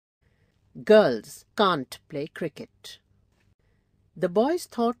Girls can't play cricket. The boys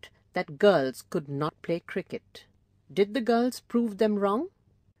thought that girls could not play cricket. Did the girls prove them wrong?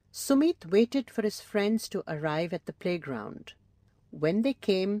 Sumit waited for his friends to arrive at the playground. When they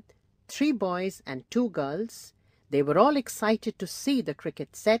came, 3 boys and 2 girls, they were all excited to see the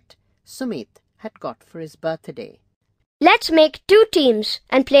cricket set Sumit had got for his birthday. Let's make 2 teams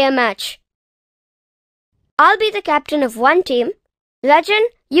and play a match. I'll be the captain of one team. Rajan,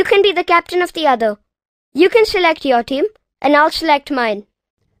 you can be the captain of the other. You can select your team and I'll select mine.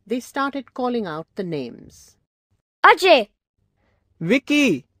 They started calling out the names. Ajay.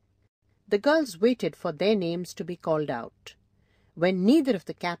 Vicky. The girls waited for their names to be called out. When neither of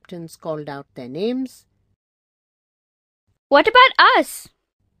the captains called out their names, What about us?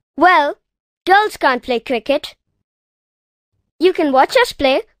 Well, girls can't play cricket. You can watch us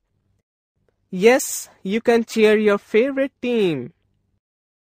play. Yes, you can cheer your favorite team.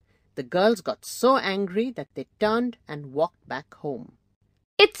 the girls got so angry that they turned and walked back home.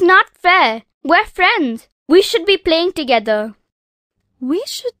 It's not fair. We're friends. We should be playing together. We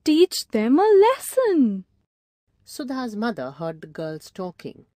should teach them a lesson. Sudha's mother heard the girls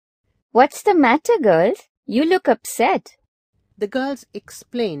talking. What's the matter, girls? You look upset. The girls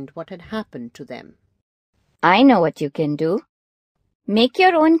explained what had happened to them. I know what you can do. Make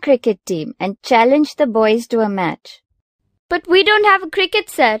your own cricket team and challenge the boys to a match. But we don't have a cricket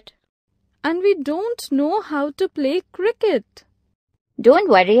set. And we don't know how to play cricket. Don't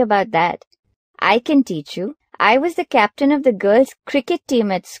worry about that. I can teach you. I was the captain of the girls' cricket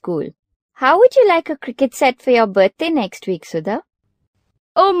team at school. How would you like a cricket set for your birthday next week, Sudha?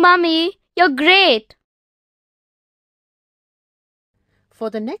 Oh, Mummy, you're great. For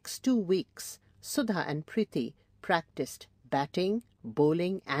the next 2 weeks, Sudha and Preeti practiced batting,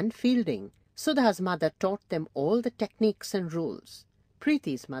 bowling and fielding. Sudha's mother taught them all the techniques and rules.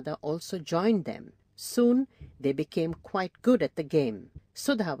 Preeti's mother also joined them. Soon they became quite good at the game.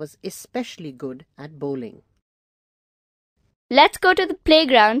 Sudha was especially good at bowling. Let's go to the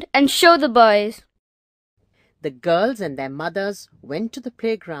playground and show the boys. The girls and their mothers went to the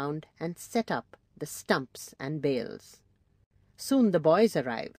playground and set up the stumps and bails. Soon the boys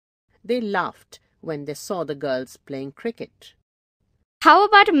arrived. They laughed when they saw the girls playing cricket. How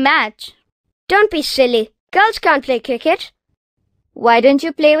about a match? Don't be silly. Girls can't play cricket. Why don't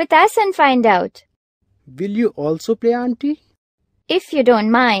you play with us and find out? Will you also play, Auntie? If you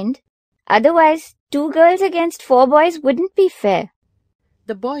don't mind. Otherwise, 2 girls against 4 boys wouldn't be fair.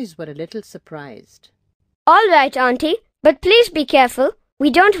 The boys were a little surprised. All right, Auntie, but please be careful. We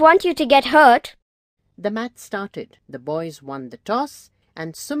don't want you to get hurt. The match started. The boys won the toss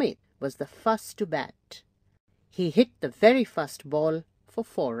and Sumit was the first to bat. He hit the very first ball for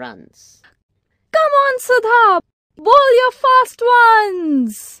 4 runs. Come on, Sudha! Bowl your fast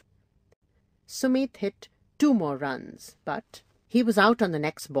ones! Sumit hit 2 more runs, but he was out on the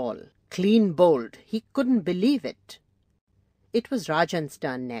next ball. Clean bowled. He couldn't believe it. It was Rajan's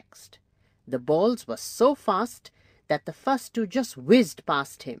turn next. The balls were so fast that the first 2 just whizzed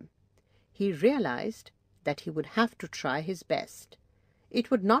past him. He realized that he would have to try his best.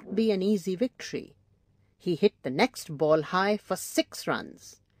 It would not be an easy victory. He hit the next ball high for 6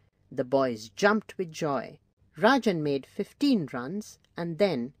 runs. The boys jumped with joy. Rajan made 15 runs and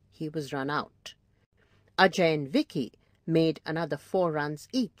then he was run out. Ajay and Vicky made another 4 runs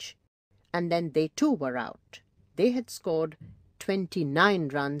each, and then they too were out. They had scored 29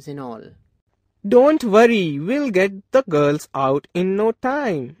 runs in all. Don't worry, we'll get the girls out in no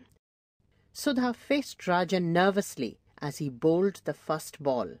time. Sudha faced Rajan nervously as he bowled the first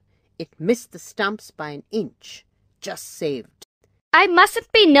ball. It missed the stumps by an inch. Just saved, I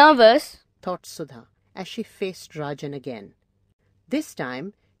mustn't be nervous, thought Sudha as she faced Rajan again. This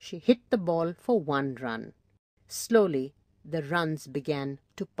time she hit the ball for 1 run. Slowly the runs began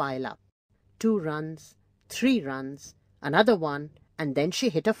to pile up. 2 runs, 3 runs, another 1, and then she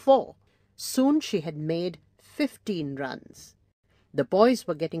hit a 4. Soon she had made 15 runs. The boys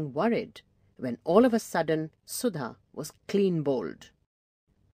were getting worried when all of a sudden Sudha was clean bowled.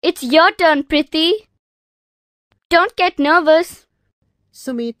 It's your turn, Preeti. Don't get nervous.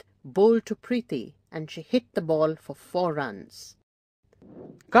 Sumit bowled to Preeti and she hit the ball for 4 runs.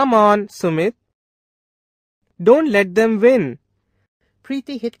 Come on, Sumit. Don't let them win.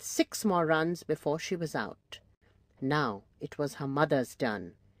 Preeti hit 6 more runs before she was out. Now it was her mother's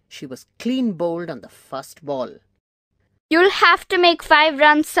turn. She was clean bowled on the first ball. You'll have to make 5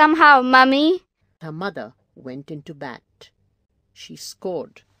 runs somehow, Mummy. Her mother went into bat. She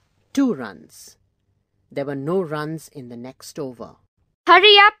scored 2 runs. There were no runs in the next over.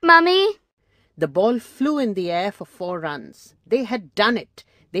 Hurry up, Mummy. The ball flew in the air for 4 runs. They had done it.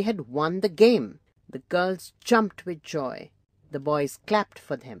 They had won the game. The girls jumped with joy. The boys clapped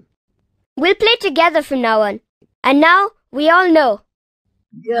for them. We'll play together from now on. And now we all know.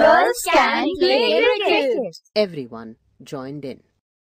 Girls can play cricket. Everyone joined in.